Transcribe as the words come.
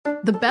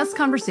The best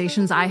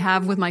conversations I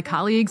have with my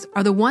colleagues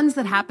are the ones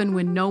that happen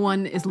when no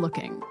one is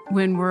looking,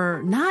 when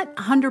we're not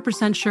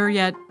 100% sure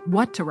yet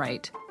what to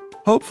write.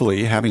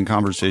 Hopefully, having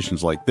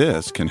conversations like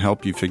this can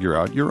help you figure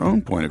out your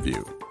own point of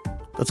view.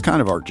 That's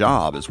kind of our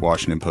job as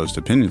Washington Post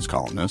opinions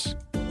columnists.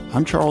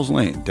 I'm Charles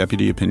Lane,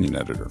 Deputy Opinion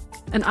Editor.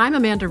 And I'm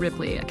Amanda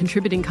Ripley, a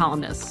contributing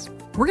columnist.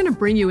 We're going to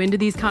bring you into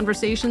these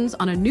conversations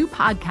on a new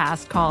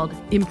podcast called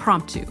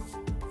Impromptu.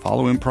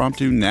 Follow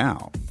Impromptu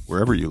now,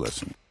 wherever you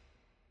listen.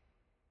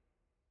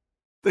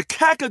 The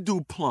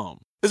Kakadu plum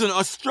is an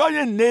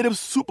Australian native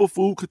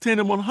superfood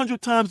containing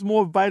 100 times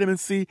more vitamin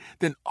C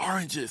than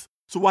oranges.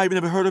 So why have you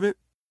never heard of it?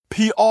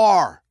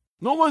 PR.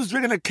 No one's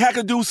drinking a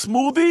Kakadu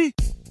smoothie?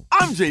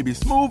 I'm JB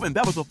Smooth, and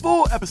that was a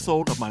full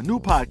episode of my new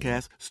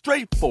podcast,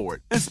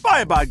 Straightforward,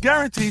 inspired by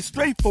guaranteed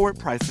straightforward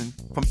pricing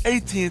from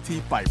AT&T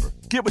Fiber.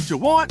 Get what you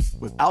want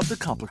without the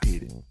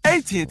complicated.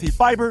 AT&T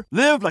Fiber,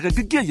 live like a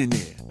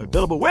gigillionaire.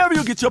 Available wherever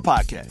you get your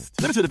podcasts.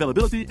 Limited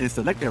availability in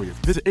select areas.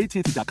 Visit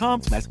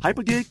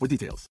AT&T.com/hypergig for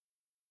details.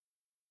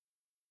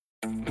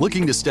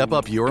 Looking to step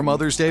up your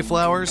Mother's Day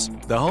flowers?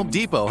 The Home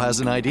Depot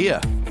has an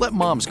idea. Let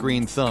Mom's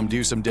green thumb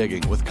do some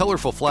digging with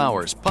colorful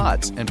flowers,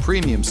 pots, and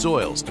premium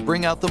soils to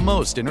bring out the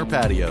most in her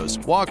patios,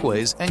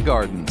 walkways, and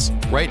gardens.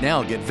 Right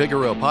now, get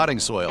Vigoro potting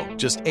soil,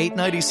 just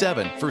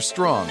 $8.97 for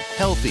strong,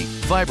 healthy,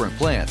 vibrant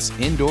plants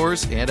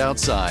indoors and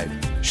outside.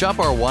 Shop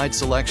our wide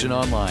selection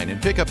online and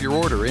pick up your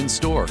order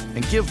in-store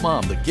and give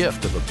Mom the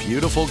gift of a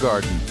beautiful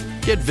garden.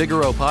 Get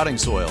Vigoro potting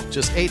soil,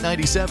 just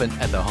 $8.97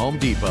 at the Home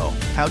Depot.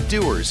 How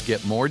doers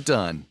get more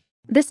done.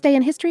 This Day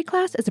in History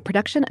class is a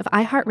production of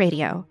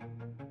iHeartRadio.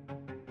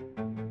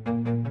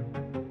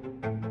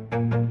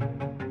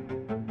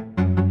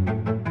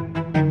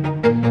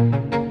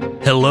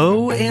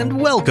 Hello and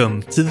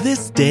welcome to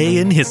This Day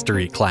in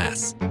History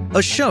class,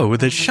 a show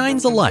that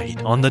shines a light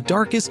on the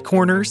darkest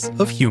corners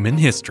of human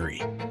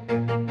history.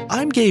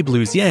 I'm Gabe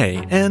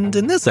Luzier, and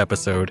in this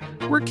episode,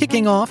 we're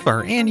kicking off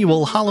our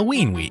annual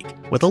Halloween week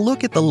with a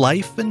look at the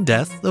life and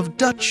death of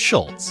Dutch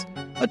Schultz,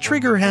 a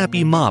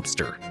trigger-happy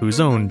mobster whose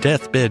own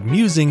deathbed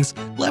musings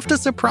left a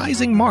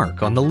surprising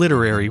mark on the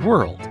literary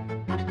world.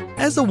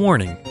 As a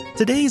warning,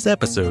 today's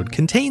episode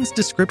contains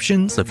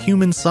descriptions of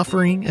human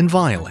suffering and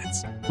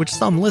violence, which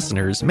some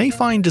listeners may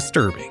find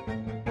disturbing.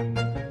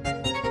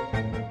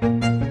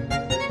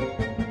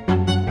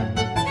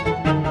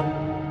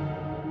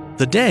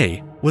 The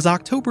day was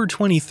October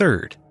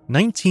 23rd,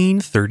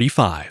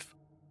 1935.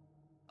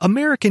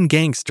 American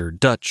gangster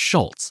Dutch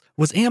Schultz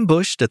was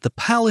ambushed at the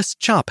Palace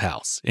Chop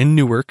House in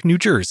Newark, New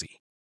Jersey.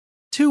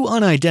 Two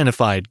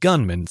unidentified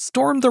gunmen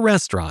stormed the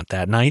restaurant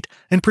that night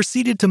and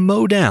proceeded to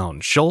mow down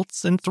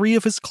Schultz and three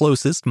of his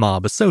closest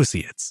mob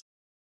associates.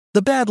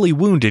 The badly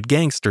wounded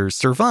gangsters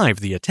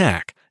survived the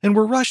attack and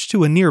were rushed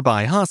to a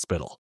nearby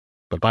hospital,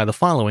 but by the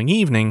following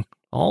evening,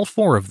 all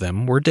four of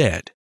them were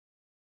dead.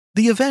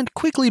 The event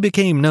quickly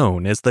became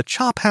known as the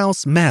Chop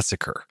House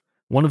Massacre,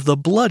 one of the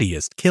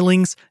bloodiest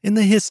killings in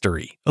the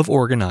history of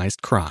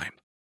organized crime.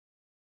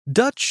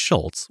 Dutch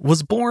Schultz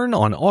was born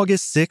on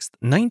August 6,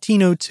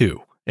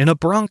 1902, in a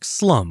Bronx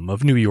slum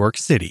of New York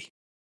City.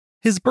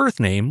 His birth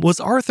name was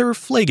Arthur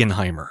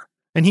Flegenheimer,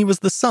 and he was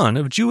the son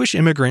of Jewish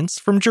immigrants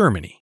from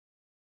Germany.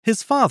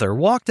 His father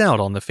walked out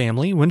on the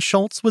family when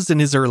Schultz was in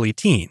his early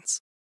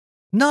teens.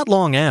 Not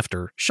long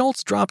after,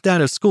 Schultz dropped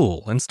out of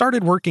school and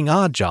started working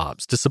odd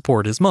jobs to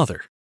support his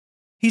mother.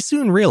 He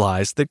soon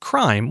realized that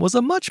crime was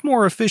a much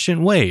more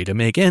efficient way to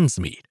make ends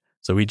meet,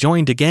 so he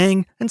joined a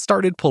gang and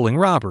started pulling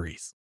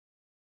robberies.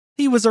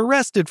 He was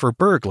arrested for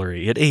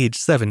burglary at age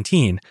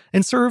 17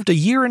 and served a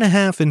year and a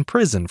half in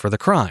prison for the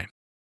crime,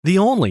 the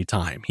only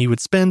time he would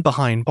spend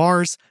behind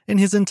bars in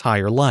his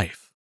entire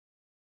life.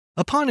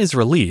 Upon his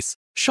release,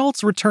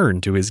 Schultz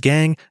returned to his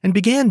gang and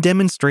began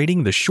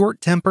demonstrating the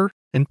short temper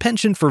and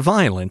penchant for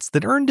violence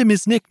that earned him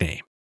his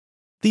nickname.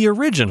 The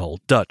original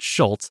Dutch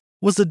Schultz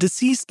was a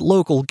deceased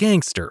local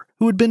gangster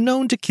who had been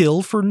known to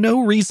kill for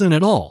no reason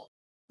at all,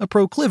 a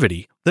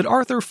proclivity that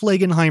Arthur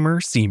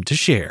Flegenheimer seemed to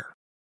share.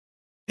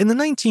 In the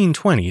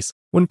 1920s,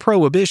 when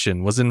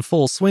Prohibition was in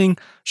full swing,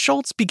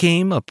 Schultz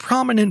became a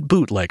prominent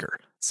bootlegger,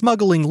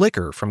 smuggling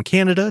liquor from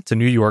Canada to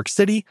New York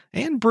City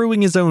and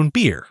brewing his own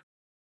beer.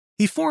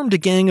 He formed a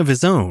gang of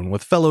his own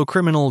with fellow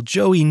criminal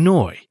Joey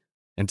Noy,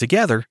 and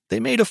together they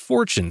made a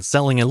fortune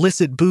selling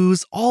illicit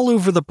booze all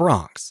over the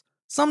Bronx,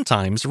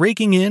 sometimes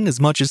raking in as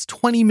much as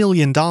 $20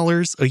 million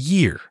a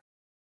year.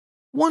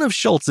 One of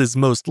Schultz's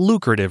most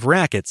lucrative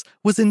rackets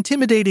was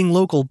intimidating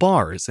local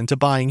bars into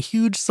buying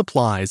huge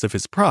supplies of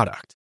his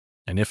product,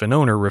 and if an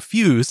owner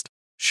refused,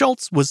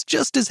 Schultz was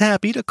just as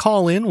happy to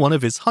call in one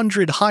of his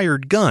 100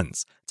 hired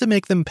guns to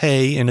make them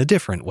pay in a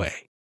different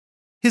way.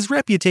 His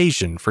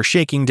reputation for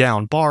shaking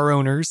down bar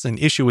owners and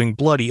issuing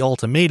bloody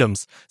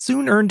ultimatums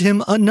soon earned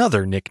him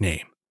another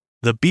nickname,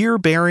 the Beer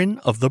Baron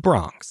of the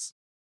Bronx.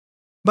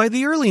 By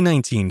the early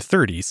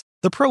 1930s,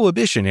 the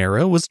Prohibition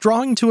era was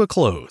drawing to a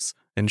close,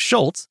 and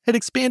Schultz had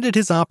expanded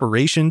his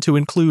operation to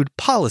include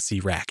policy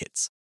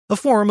rackets, a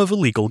form of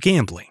illegal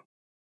gambling.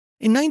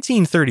 In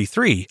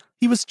 1933,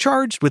 he was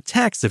charged with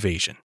tax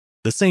evasion,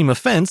 the same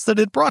offense that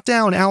had brought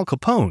down Al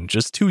Capone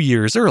just 2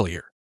 years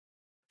earlier.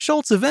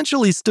 Schultz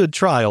eventually stood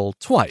trial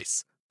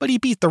twice, but he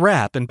beat the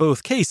rap in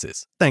both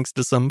cases thanks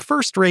to some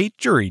first-rate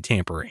jury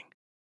tampering.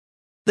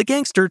 The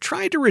gangster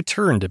tried to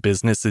return to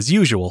business as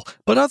usual,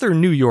 but other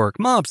New York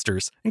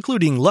mobsters,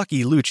 including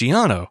Lucky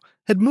Luciano,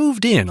 had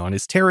moved in on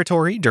his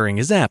territory during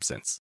his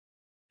absence.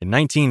 In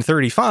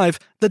 1935,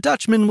 the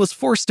Dutchman was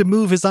forced to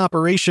move his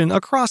operation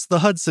across the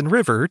Hudson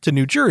River to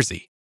New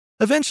Jersey,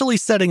 eventually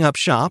setting up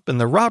shop in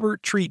the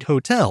Robert Treat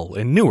Hotel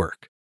in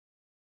Newark.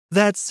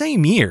 That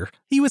same year,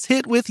 he was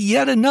hit with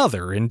yet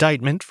another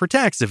indictment for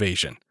tax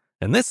evasion,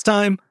 and this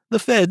time, the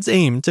feds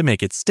aimed to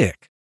make it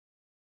stick.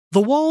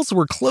 The walls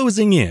were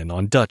closing in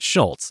on Dutch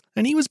Schultz,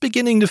 and he was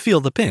beginning to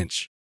feel the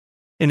pinch.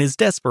 In his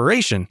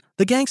desperation,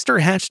 the gangster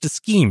hatched a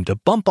scheme to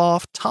bump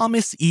off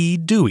Thomas E.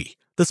 Dewey,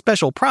 the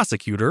special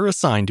prosecutor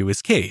assigned to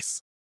his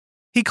case.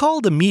 He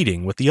called a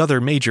meeting with the other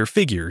major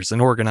figures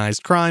in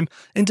organized crime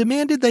and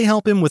demanded they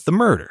help him with the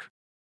murder.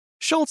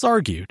 Schultz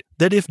argued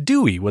that if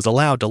Dewey was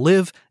allowed to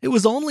live, it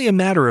was only a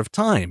matter of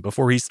time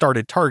before he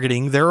started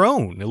targeting their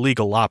own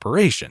illegal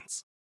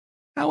operations.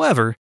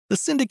 However, the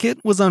syndicate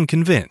was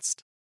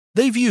unconvinced.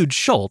 They viewed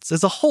Schultz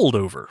as a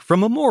holdover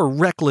from a more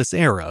reckless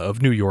era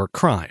of New York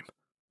crime.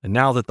 And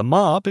now that the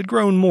mob had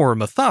grown more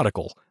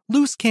methodical,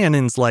 loose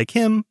cannons like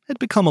him had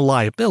become a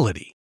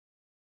liability.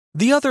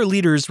 The other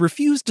leaders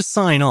refused to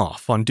sign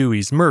off on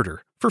Dewey's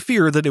murder for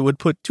fear that it would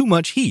put too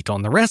much heat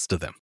on the rest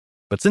of them.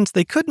 But since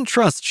they couldn't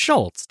trust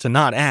Schultz to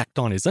not act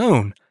on his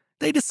own,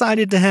 they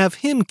decided to have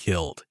him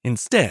killed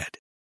instead.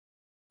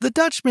 The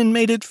Dutchman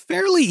made it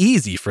fairly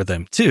easy for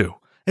them, too,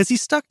 as he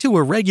stuck to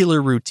a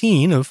regular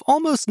routine of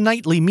almost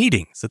nightly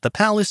meetings at the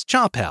Palace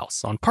Chop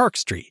House on Park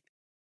Street.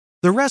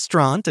 The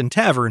restaurant and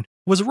tavern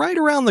was right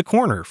around the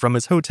corner from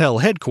his hotel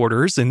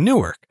headquarters in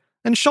Newark,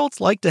 and Schultz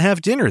liked to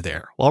have dinner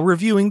there while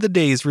reviewing the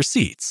day's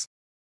receipts.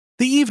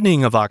 The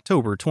evening of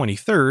October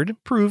 23rd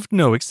proved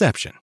no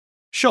exception.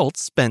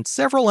 Schultz spent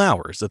several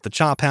hours at the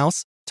Chop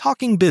House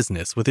talking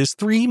business with his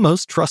 3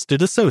 most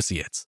trusted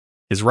associates,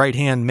 his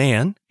right-hand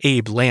man,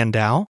 Abe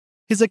Landau,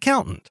 his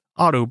accountant,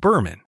 Otto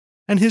Berman,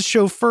 and his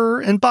chauffeur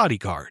and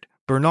bodyguard,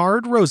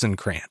 Bernard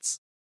Rosenkrantz.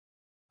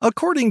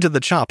 According to the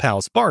Chop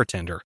House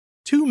bartender,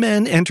 2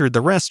 men entered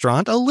the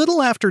restaurant a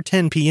little after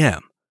 10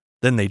 p.m.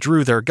 Then they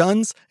drew their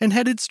guns and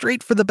headed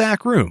straight for the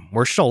back room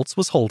where Schultz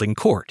was holding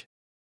court.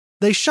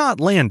 They shot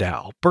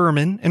Landau,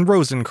 Berman, and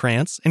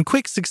Rosenkrantz in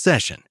quick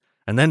succession,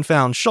 and then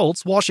found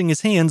Schultz washing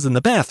his hands in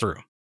the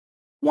bathroom.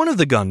 One of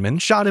the gunmen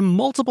shot him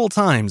multiple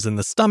times in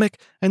the stomach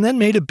and then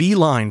made a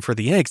beeline for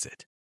the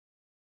exit.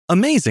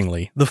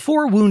 Amazingly, the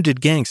 4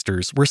 wounded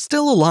gangsters were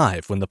still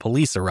alive when the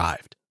police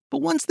arrived,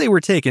 but once they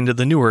were taken to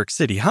the Newark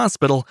City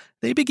Hospital,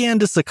 they began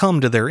to succumb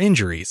to their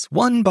injuries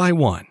one by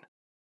one.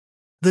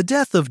 The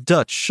death of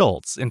Dutch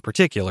Schultz, in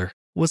particular,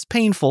 was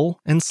painful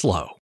and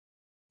slow.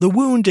 The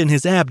wound in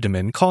his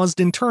abdomen caused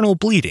internal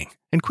bleeding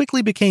and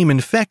quickly became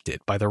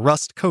infected by the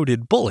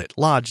rust-coated bullet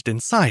lodged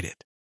inside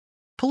it.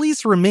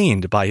 Police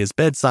remained by his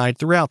bedside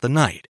throughout the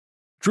night,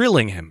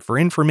 drilling him for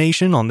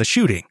information on the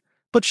shooting,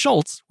 but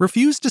Schultz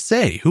refused to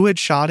say who had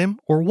shot him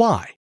or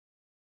why.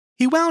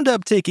 He wound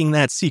up taking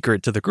that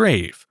secret to the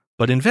grave,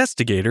 but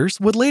investigators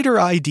would later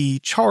ID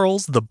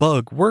Charles the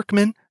Bug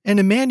Workman and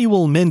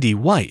Emmanuel Mendy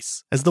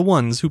Weiss as the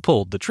ones who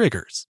pulled the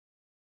triggers.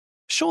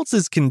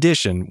 Schultz's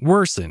condition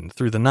worsened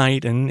through the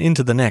night and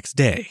into the next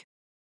day.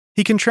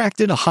 He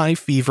contracted a high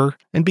fever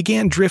and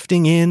began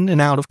drifting in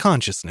and out of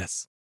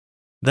consciousness.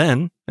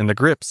 Then, in the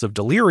grips of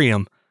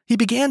delirium, he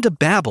began to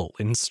babble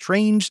in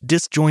strange,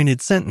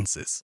 disjointed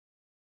sentences.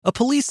 A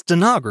police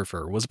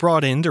stenographer was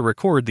brought in to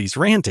record these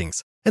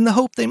rantings in the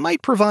hope they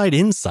might provide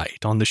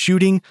insight on the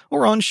shooting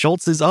or on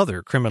Schultz's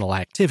other criminal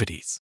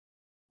activities.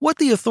 What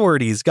the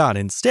authorities got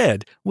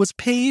instead was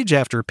page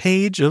after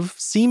page of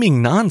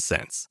seeming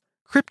nonsense.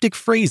 Cryptic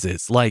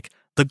phrases like,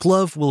 "The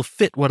glove will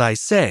fit what I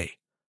say,"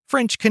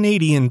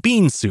 "French-Canadian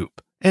bean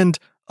soup," and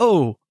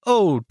 "Oh,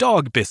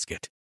 dog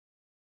biscuit."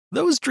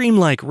 Those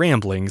dreamlike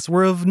ramblings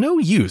were of no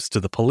use to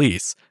the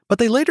police, but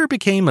they later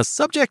became a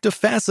subject of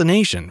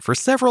fascination for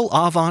several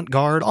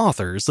avant-garde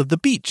authors of the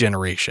Beat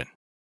generation.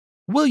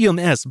 William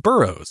S.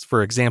 Burroughs,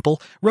 for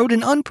example, wrote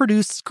an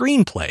unproduced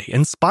screenplay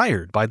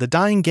inspired by the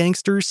dying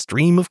gangster's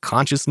stream of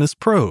consciousness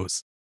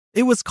prose.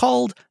 It was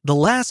called The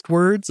Last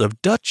Words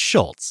of Dutch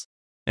Schultz,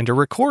 and a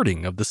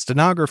recording of the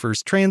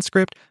stenographer's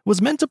transcript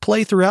was meant to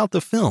play throughout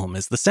the film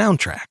as the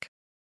soundtrack.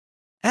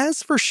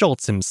 As for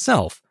Schultz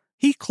himself,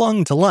 he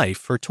clung to life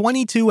for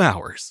 22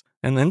 hours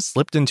and then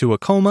slipped into a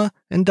coma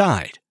and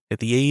died at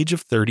the age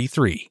of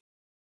 33.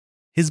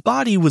 His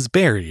body was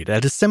buried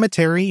at a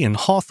cemetery in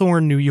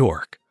Hawthorne, New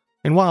York,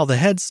 and while the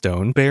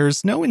headstone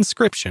bears no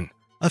inscription,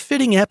 a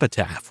fitting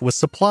epitaph was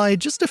supplied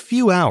just a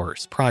few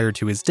hours prior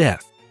to his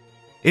death.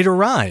 It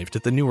arrived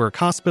at the Newark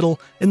Hospital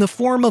in the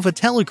form of a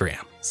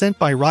telegram sent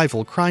by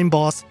rival crime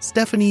boss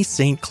Stephanie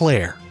St.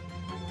 Clair.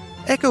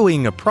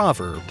 Echoing a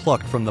proverb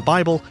plucked from the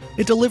Bible,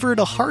 it delivered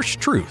a harsh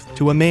truth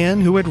to a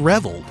man who had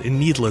reveled in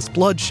needless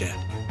bloodshed.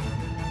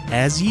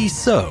 As ye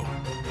sow,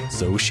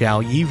 so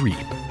shall ye reap.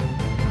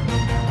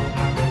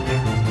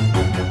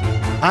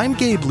 I'm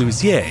Gabe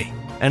Luzier,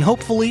 and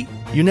hopefully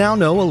you now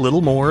know a little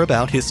more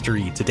about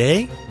history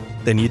today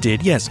than you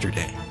did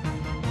yesterday.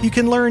 You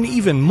can learn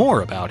even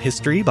more about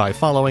history by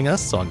following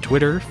us on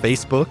Twitter,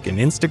 Facebook, and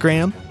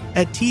Instagram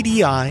at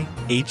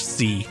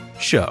TDIHC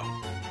Show.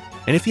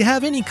 And if you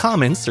have any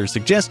comments or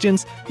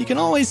suggestions, you can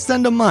always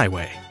send them my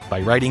way by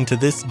writing to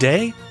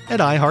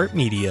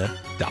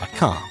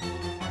thisday@iheartmedia.com.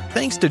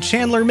 Thanks to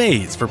Chandler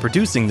Mays for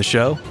producing the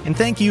show, and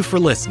thank you for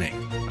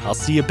listening. I'll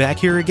see you back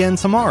here again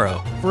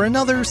tomorrow for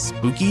another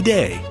spooky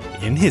day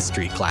in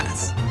history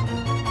class.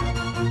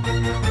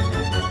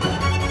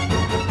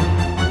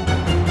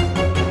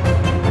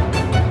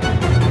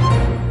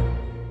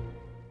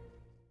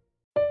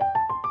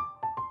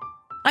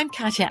 I'm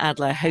Katya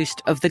Adler,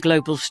 host of The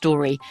Global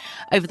Story.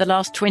 Over the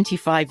last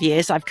 25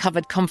 years, I've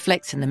covered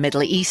conflicts in the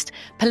Middle East,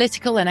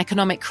 political and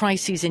economic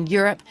crises in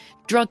Europe,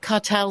 drug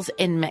cartels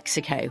in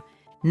Mexico.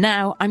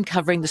 Now I'm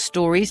covering the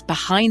stories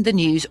behind the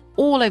news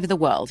all over the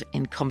world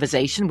in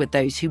conversation with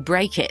those who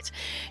break it.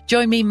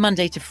 Join me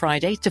Monday to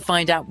Friday to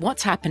find out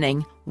what's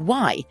happening,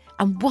 why,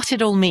 and what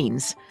it all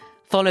means.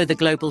 Follow The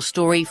Global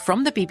Story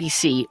from the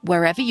BBC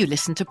wherever you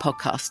listen to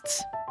podcasts.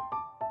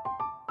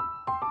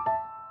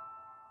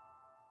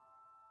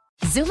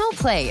 Xumo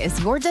Play is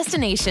your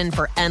destination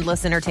for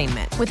endless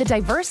entertainment. With a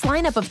diverse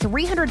lineup of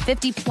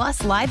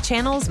 350-plus live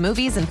channels,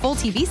 movies, and full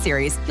TV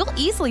series, you'll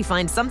easily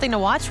find something to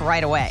watch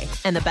right away.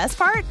 And the best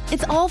part?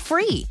 It's all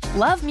free.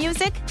 Love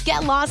music?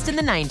 Get lost in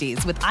the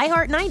 90s with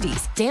iHeart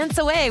 90s, dance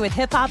away with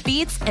hip-hop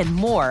beats, and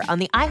more on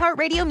the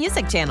iHeartRadio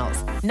music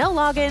channels. No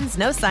logins,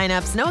 no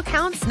signups, no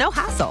accounts, no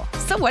hassle.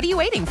 So what are you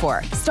waiting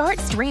for? Start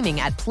streaming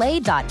at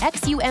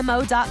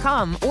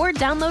play.xumo.com or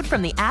download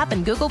from the app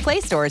and Google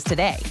Play stores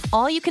today.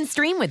 All you can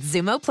stream with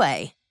Xumo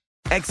Play.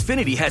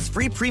 Xfinity has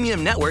free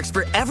premium networks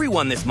for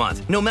everyone this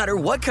month, no matter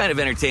what kind of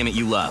entertainment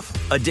you love.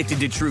 Addicted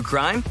to true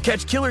crime?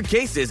 Catch killer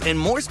cases and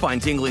more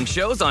spine-tingling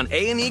shows on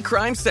A&E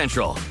Crime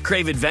Central.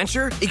 Crave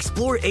adventure?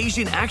 Explore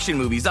Asian action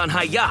movies on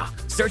Hi-Ya.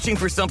 Searching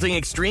for something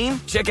extreme?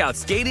 Check out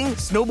skating,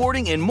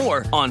 snowboarding, and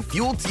more on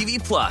Fuel TV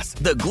Plus,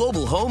 the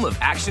global home of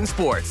action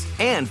sports.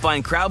 And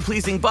find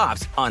crowd-pleasing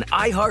bops on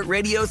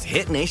iHeartRadio's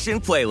Hit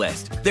Nation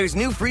playlist. There's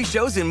new free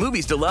shows and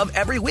movies to love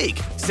every week.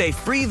 Say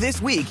free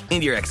this week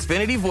in your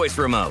Xfinity voice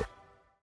remote.